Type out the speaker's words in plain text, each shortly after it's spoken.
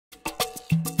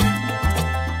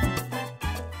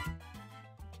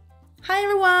Hi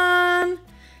everyone!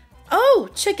 Oh,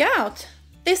 check out!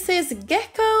 This is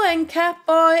Gecko and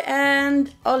Catboy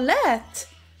and Owlette.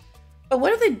 But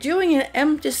what are they doing in an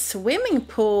empty swimming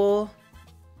pool?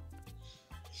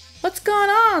 What's going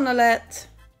on, Owlette?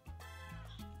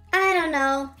 I don't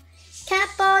know.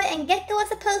 Catboy and Gecko were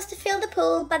supposed to fill the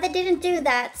pool, but they didn't do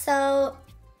that, so...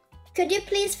 Could you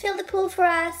please fill the pool for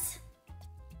us?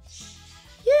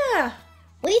 Yeah.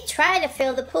 We tried to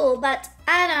fill the pool, but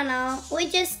I don't know. We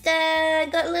just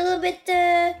got a little bit,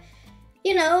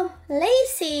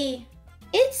 lazy.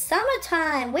 It's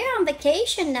summertime. We're on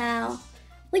vacation now.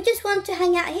 We just want to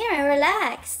hang out here and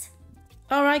relax.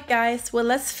 Alright guys, well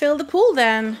let's fill the pool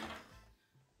then.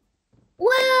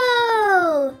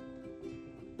 Whoa!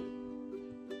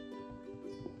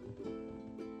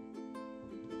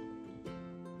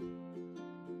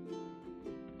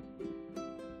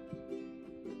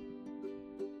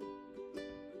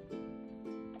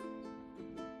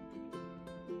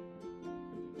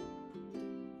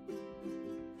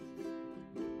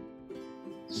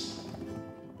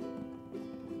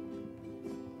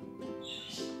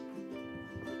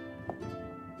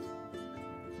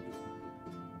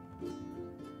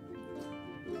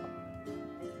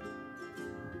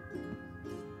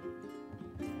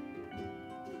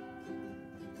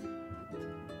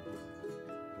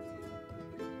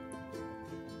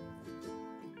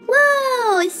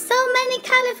 So many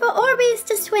colorful orbeez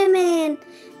to swim in.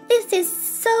 This is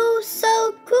so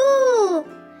cool.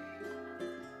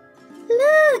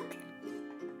 Look.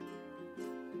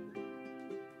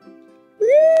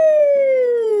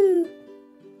 Woo.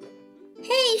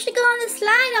 Hey, you should go on the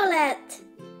slide, Owlette.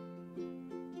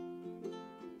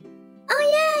 Oh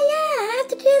yeah, I have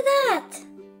to do that.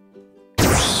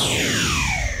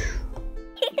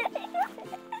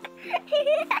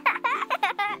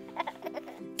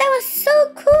 That was so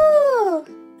cool!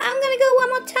 I'm gonna go one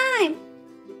more time.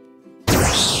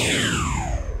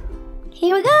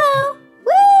 Here we go!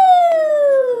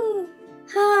 Woo!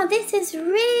 Oh, this is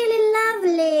really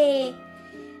lovely.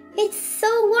 It's so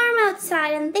warm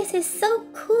outside and this is so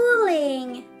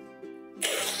cooling.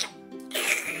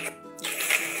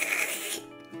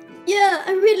 Yeah,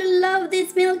 I really love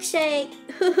this milkshake.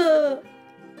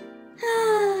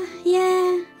 Ah,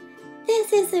 yeah.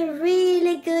 This is a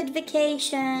really good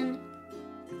vacation.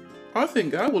 I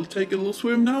think I will take a little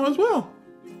swim now as well.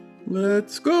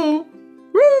 Let's go.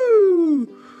 Woo!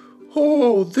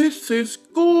 Oh, this is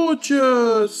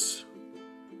gorgeous.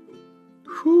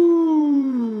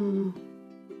 Whoo!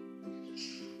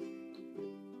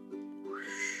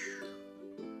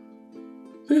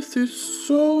 This is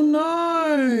so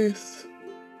nice.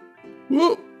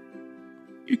 Whoa!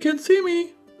 You can see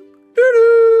me.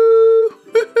 Doo-doo!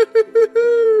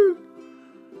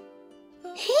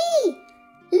 Hey!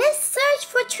 Let's search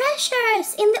for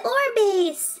treasures in the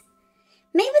orbeez.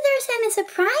 Maybe there's any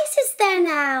surprises there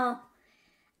now.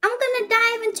 I'm gonna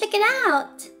dive and check it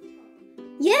out.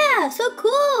 Yeah, so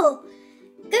cool.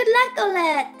 Good luck,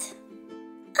 Owlette.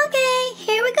 Okay,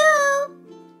 here we go.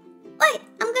 Wait,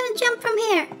 I'm gonna jump from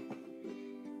here.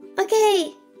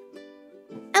 Okay,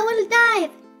 I will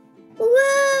dive.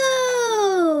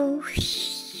 Whoa!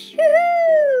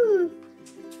 Woo!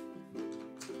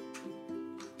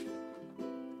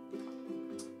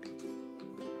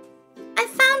 I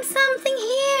found something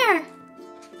here.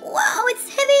 Whoa, it's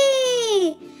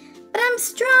heavy, but I'm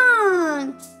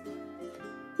strong.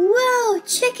 Whoa,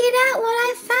 check it out what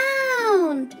I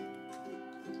found.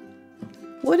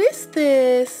 What is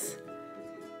this?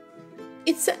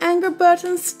 It's an Angry Birds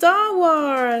and Star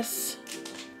Wars.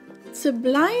 It's a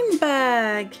blind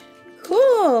bag.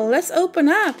 Cool, let's open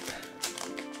up.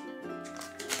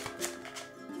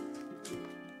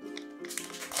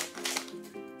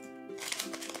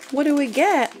 What do we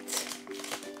get?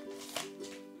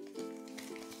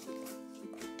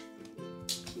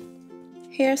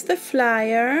 Here's the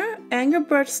flyer, Angry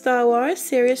Birds Star Wars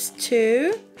Series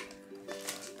 2.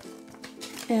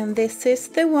 And this is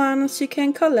the ones you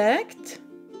can collect.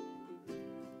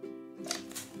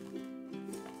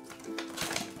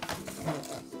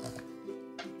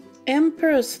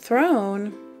 Emperor's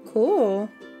Throne. Cool.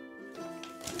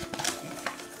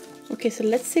 Okay, so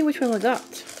let's see which one we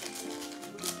got.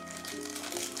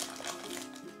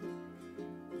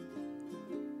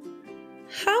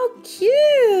 How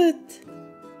cute!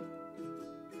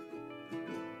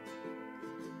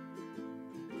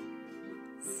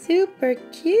 Super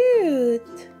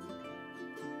cute!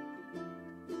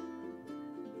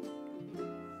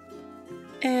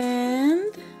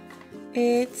 And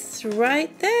it's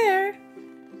right there.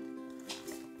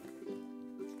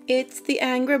 It's the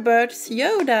Angry Birds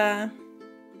Yoda.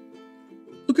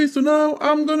 Okay, so now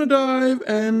I'm gonna dive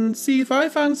and see if I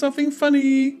find something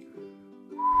funny.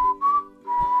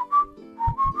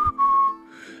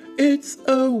 It's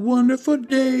a wonderful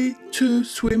day to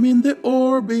swim in the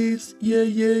orbeez. Yeah,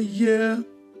 yeah, yeah.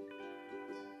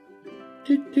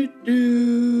 Do, do,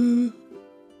 do.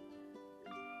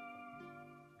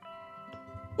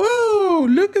 Whoa,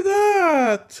 look at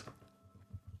that!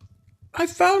 I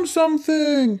found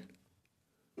something!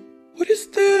 What is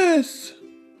this?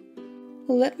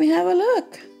 Let me have a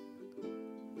look.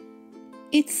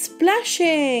 It's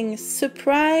Splashings!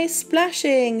 Surprise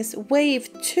Splashings! Wave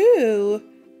 2!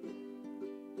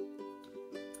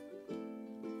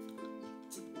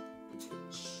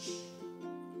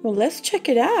 Well, let's check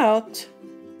it out.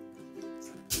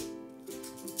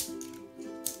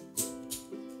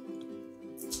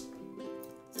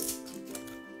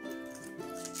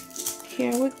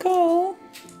 Here we go.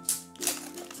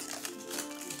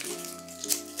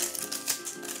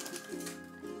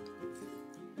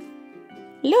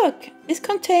 Look, this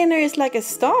container is like a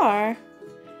star.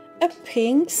 A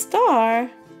pink star.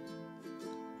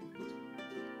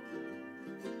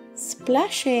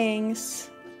 Splashings.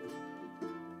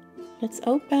 Let's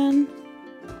open.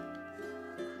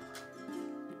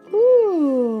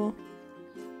 Ooh.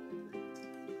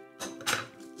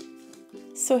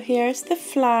 So here's the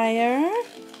flyer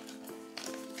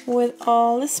with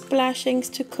all the splashings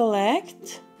to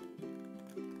collect.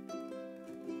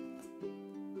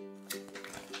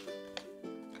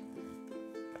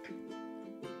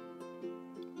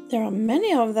 There are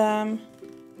many of them.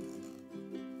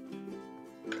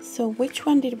 So which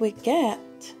one did we get?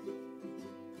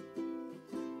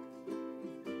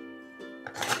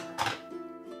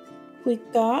 We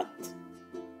got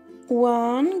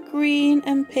one green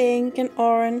and pink and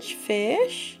orange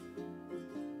fish.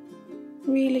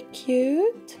 Really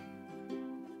cute.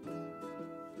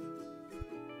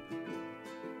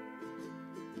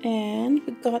 And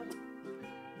we got,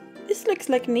 this looks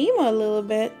like Nemo a little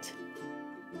bit.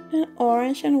 An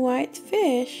orange and white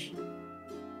fish.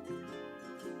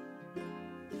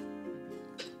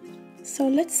 So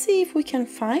let's see if we can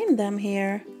find them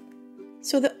here.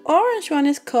 So the orange one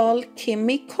is called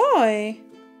Kimmy Koi.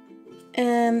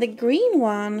 And the green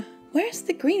one, where's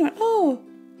the green one? Oh,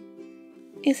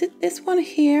 is it this one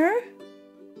here?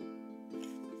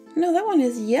 No, that one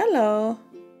is yellow.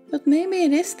 But maybe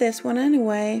it is this one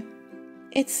anyway.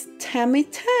 It's Tammy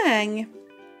Tang.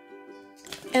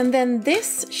 And then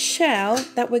this shell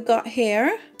that we got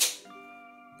here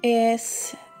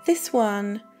is this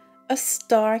one, a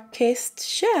star-kissed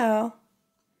shell.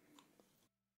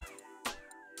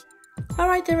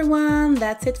 Alright everyone,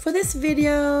 that's it for this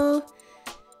video.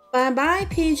 Bye bye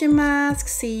PJ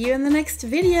Masks, see you in the next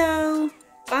video.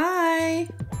 Bye!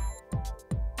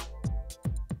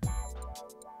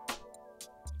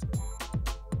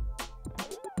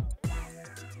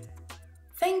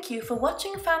 Thank you for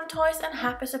watching Fun Toys and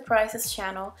Happy Surprises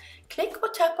channel. Click or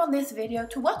tap on this video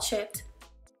to watch it.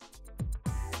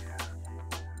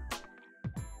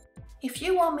 If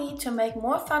you want me to make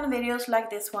more fun videos like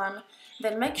this one,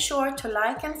 then make sure to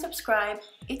like and subscribe.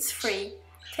 It's free.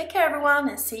 Take care everyone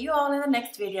and see you all in the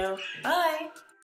next video. Bye!